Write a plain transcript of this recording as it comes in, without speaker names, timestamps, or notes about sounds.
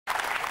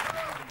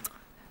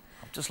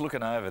just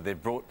looking over, they're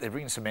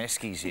bringing some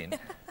eskies in.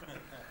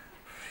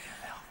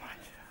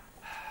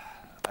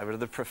 Over to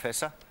the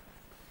professor.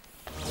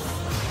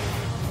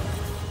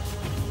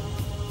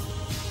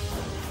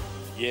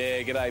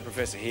 Yeah, g'day,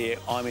 Professor here.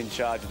 I'm in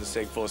charge of the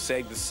Seg 4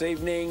 Seg this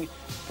evening.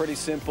 Pretty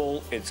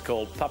simple. It's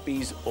called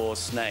puppies or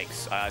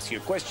snakes. I ask you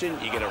a question,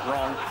 you get it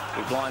wrong,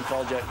 we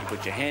blindfold you, you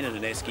put your hand in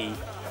an esky,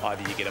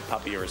 either you get a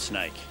puppy or a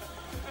snake.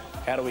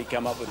 How do we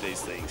come up with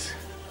these things?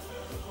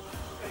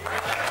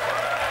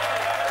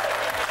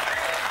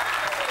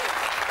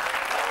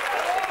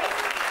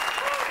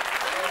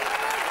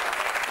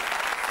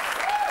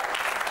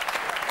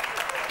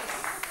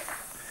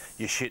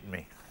 You're shitting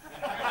me.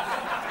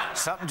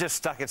 Something just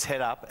stuck its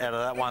head up out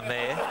of that one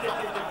there.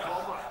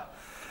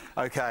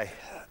 OK,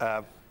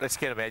 let's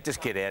get them out.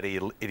 Just get out of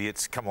you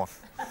idiots. Come on.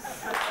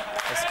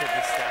 Let's get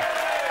this done.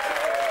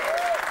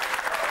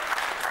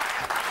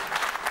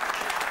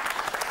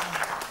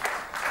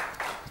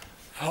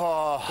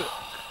 Oh.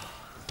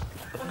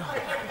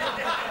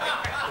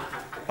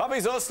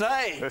 Puppies or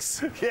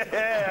snakes?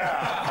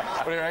 Yeah!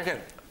 What do you reckon?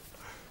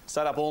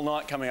 Stayed up all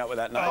night coming up with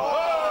that name.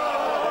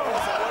 Oh.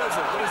 What is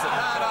it? What is it?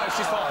 No,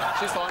 she's fine.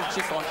 She's fine.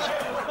 She's fine.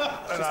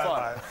 She's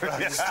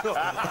fine.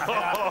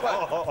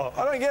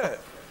 I don't get it.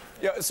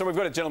 Yeah, so we've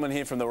got a gentleman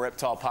here from the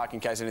reptile park in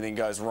case anything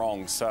goes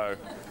wrong. So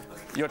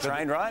you're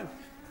trained, right?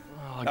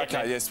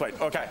 Okay, yeah,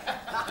 sweet. Okay,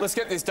 let's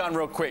get this done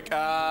real quick.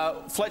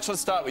 Fletch,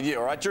 let's start with you,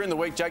 all right? During the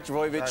week, Jake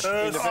Trbojevic...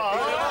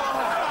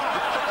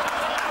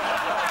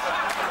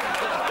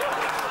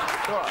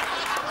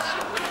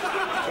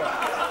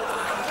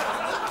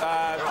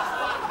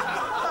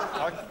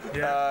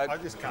 I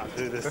just can't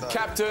do this.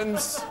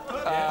 Captains.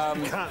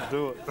 Can't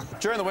do it.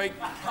 During the week,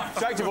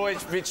 Jake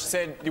Trbojevic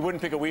said you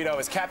wouldn't pick a weirdo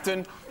as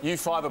captain. You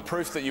five are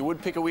proof that you would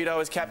pick a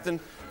weirdo as captain.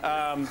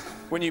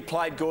 When you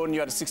played Gordon, you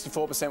had a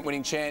 64%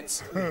 winning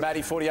chance.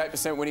 Matty,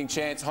 48% winning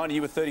chance. Heine,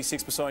 you were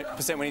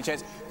 36% winning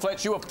chance.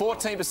 Fletch, you were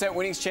 14%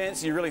 winning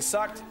chance. You really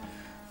sucked.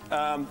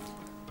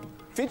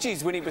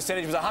 Finchie's winning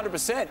percentage was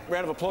 100%.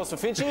 Round of applause for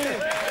Finchie.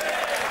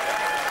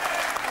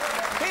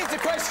 Here's the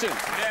question.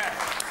 Yeah.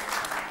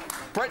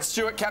 Brett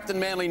Stewart, captain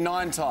Manly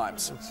 9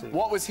 times.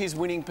 What was his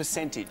winning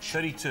percentage?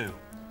 32.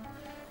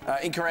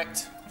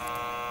 Incorrect.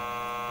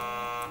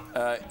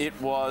 It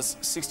was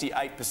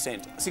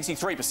 68%.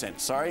 63%,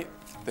 sorry.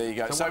 There you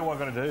go. So what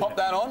am I going to do? Pop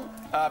that on.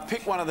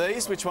 Pick one of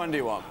these. Which one do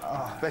you want?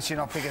 Oh, bet you're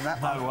not picking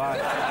that. No way.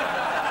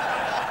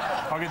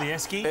 I'll get the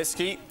esky.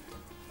 Esky.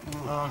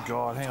 Oh,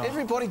 God, hang on.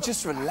 Everybody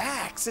just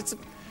relax. It's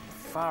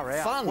far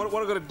out. fun. What have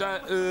I got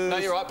to do? No,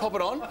 you're right. Pop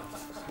it on.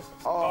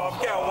 Oh,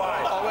 get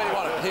away. Oh, where do you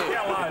want it? Here.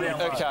 Get away,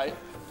 down. Okay.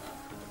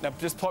 Now,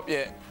 just pop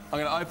your... I'm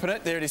going to open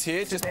it. There it is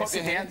here. Just pop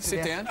your hand.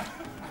 Sit down.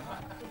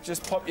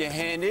 Just pop your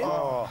hand in.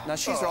 Oh. No,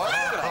 she's right.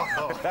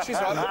 She's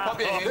right. Pop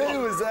your hand in.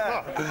 Who was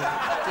that?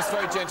 Just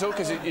very gentle,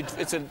 because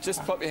it's a...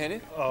 Just pop your hand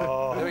in.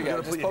 Oh. There we go.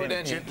 Just pop it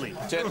down gently.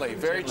 Here. Gently.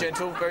 Very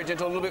gentle. Very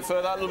gentle. A little bit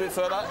further. A little bit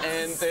further.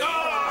 And there... You're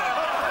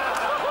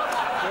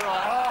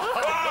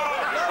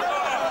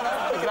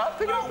right. Pick it up.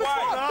 Pick it up. It's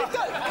fine. Pick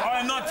that. I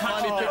am not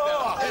touching Pick that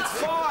up. It's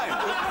fine.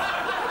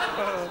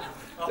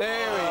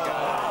 There we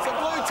go. It's a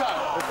blue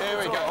toe. There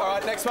we go. All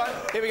right, next one.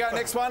 Here we go.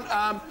 Next one.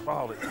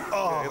 Hold it.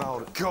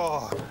 Oh,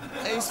 God.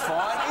 He's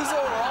fine. He's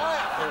all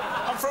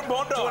right. I'm from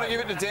Bondi. Do you want to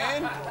give it to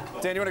Dan?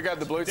 Dan, you want to grab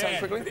the blue toe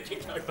quickly?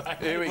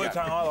 Here we Blue go.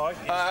 tongue I like.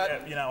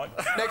 Yeah, you know it.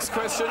 Next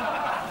question.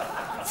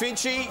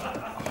 Finchie,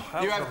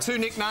 you have 2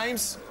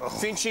 nicknames.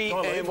 Finchie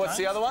and what's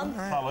the other one?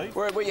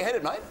 Where you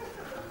headed, mate?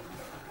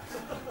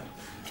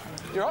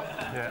 You right?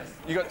 Yeah.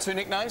 You got 2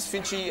 nicknames,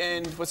 Finchie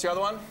and what's the other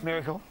one?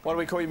 Miracle. What do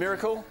we call you,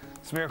 Miracle?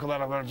 It's a miracle that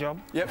I've got a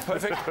job. Yep,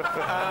 perfect.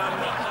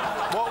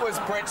 What was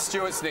Brett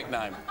Stewart's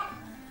nickname?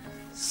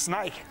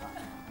 Snake.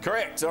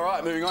 Correct. All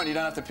right, moving on. You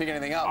don't have to pick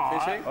anything up,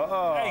 Finchie.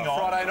 Hang on.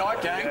 Friday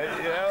night, gang.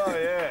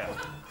 Yeah.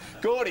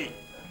 Gordy,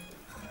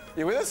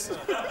 you with us?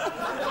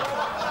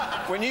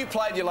 When you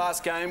played your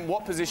last game,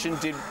 what position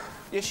did...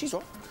 Yeah, she's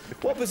right.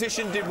 What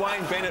position did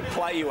Wayne Bennett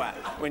play you at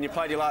when you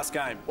played your last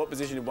game? What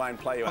position did Wayne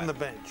play you at? On the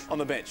bench. On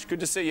the bench. Good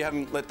to see you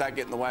haven't let that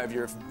get in the way of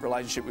your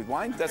relationship with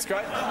Wayne. That's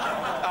great.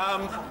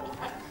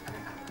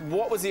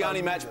 What was the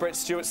only match Brett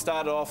Stewart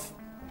started off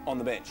on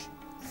the bench?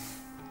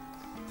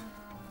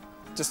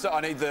 Just, I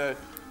need the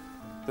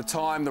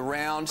time, the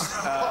round,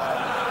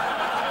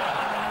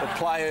 the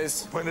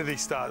players. When did he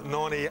start?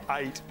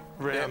 98,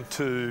 round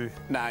 2.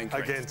 No,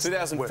 incorrect. Against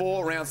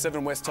 2004, round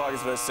 7, West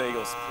Tigers versus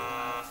Seagulls.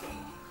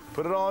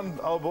 Put it on,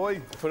 old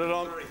boy. Put it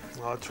on.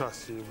 I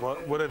trust you.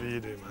 Whatever you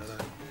do,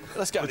 mate.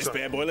 Let's go, this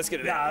bad boy. Let's get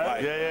it out.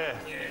 Yeah.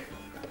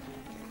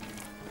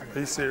 Are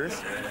you serious?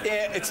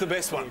 Yeah, it's the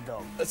best one.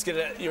 Let's get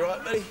it out. You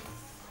right, buddy?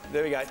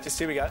 There we go. Just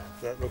here we go.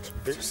 That looks a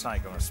bit...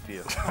 Snake on a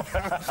spear. Sit down.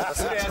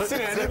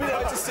 Here we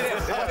go. Just sit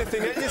down. Pop your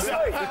thing out. You're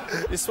sweet.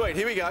 You're sweet.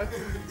 Here we go.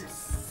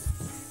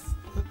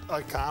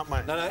 I can't,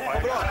 mate. No.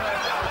 Pop it on.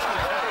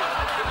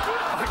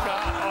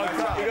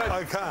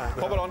 I can't.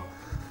 Pop it on.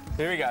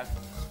 Here we go.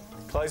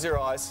 Close your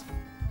eyes.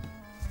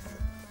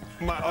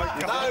 Mate, I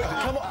can't. No,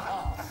 come on.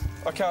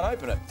 I can't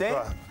open it. Dan?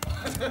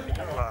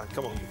 Right,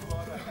 come on.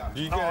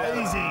 You get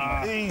easy.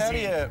 How do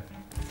you...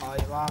 Oh,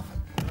 you laugh.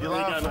 You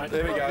laugh, mate.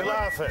 There we go. You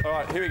laugh it. All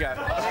right, here we go.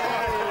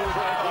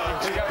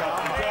 Here we go.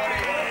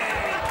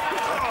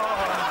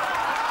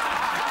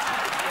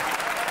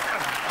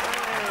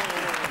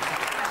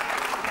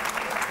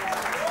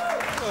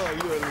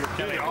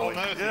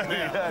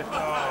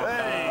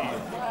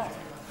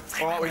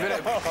 All right,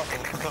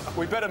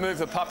 we better move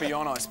the puppy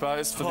on, I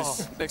suppose, for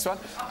this next one.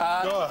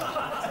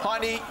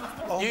 Hindy,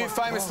 you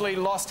famously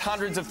lost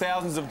hundreds of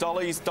thousands of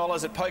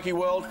dollars at Poke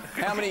World.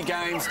 How many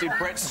games did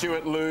Brett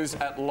Stewart lose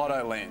at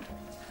Lotto Land?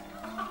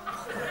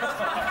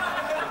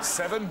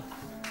 7.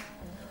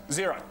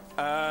 0.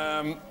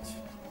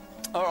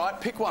 All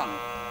right, pick one.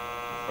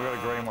 I've got a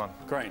green one.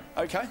 Green.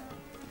 Okay.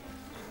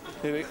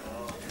 Here we go.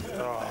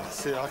 Oh,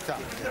 see, I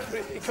can't.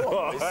 Come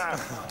on,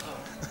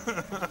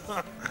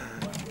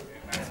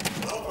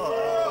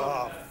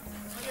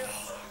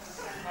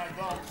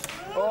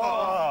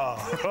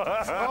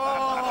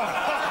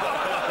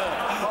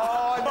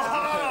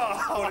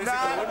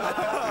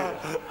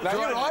 No,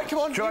 you're right. Come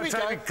on, here we go.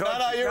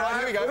 No, you're right.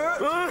 Here we go.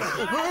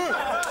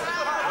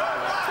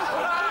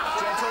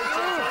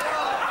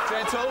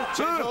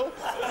 Gentle.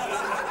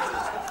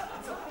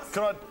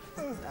 Come on.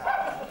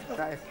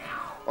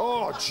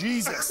 Oh,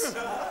 Jesus.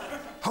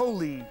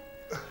 Holy.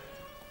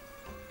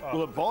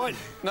 Will it bite?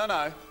 No.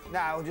 No,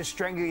 we'll just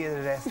strangle you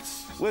to death.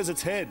 Where's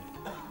its head?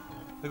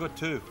 They got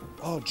 2.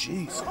 Oh,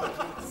 jeez.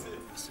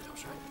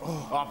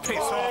 Oh, piss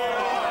off.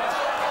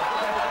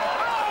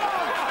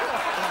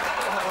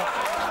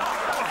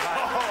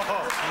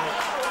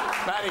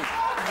 Matty.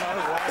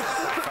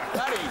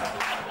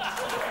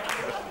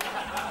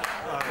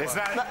 It's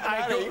not.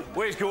 Matty.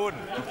 Where's Gordon?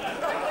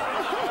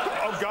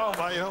 I'm going,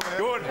 mate. You know,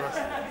 Gordon.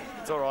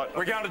 It's all right.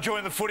 We're going to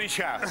join the footy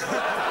show.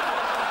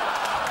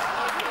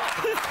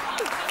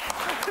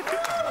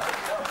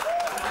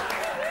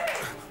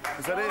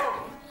 Is that it?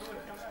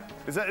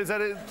 Is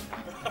that it?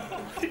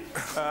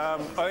 I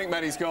think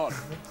Matty's gone.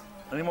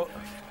 Any more?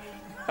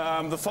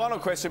 The final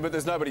question, but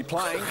there's nobody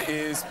playing,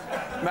 is,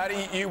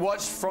 Matty, you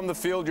watched from the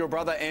field your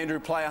brother Andrew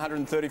play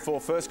 134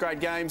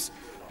 first-grade games.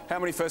 How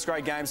many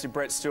first-grade games did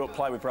Brett Stewart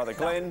play with brother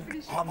Glenn?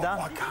 I'm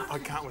done. I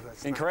can't with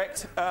that.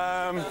 Incorrect.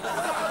 I'm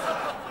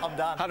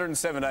done.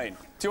 117.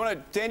 Do you want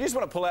to, Dan, you just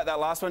want to pull out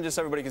that last one just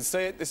so everybody can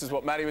see it? This is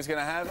what Matty was going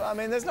to have. I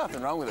mean, there's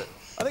nothing wrong with it.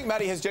 I think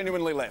Matty has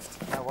genuinely left.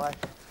 No way.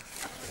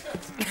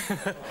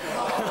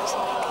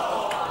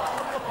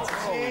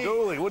 Holy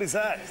dooly, what is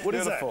that? What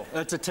is Beautiful.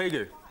 It's a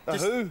Tigu.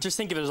 who? Just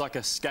think of it as like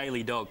a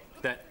scaly dog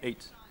that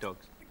eats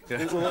dogs.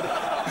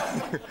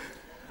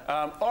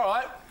 All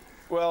right.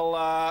 Well,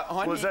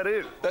 Hindy, Was that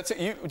it? That's it.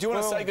 Do you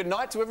want to say good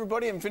night to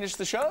everybody and finish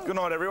the show? Good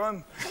night,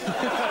 everyone.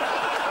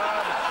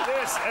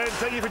 Yes, and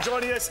thank you for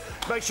joining us.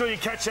 Make sure you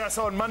catch us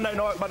on Monday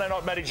night.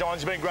 Matty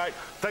Johns, you've been great.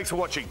 Thanks for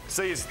watching.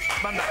 See you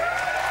Monday.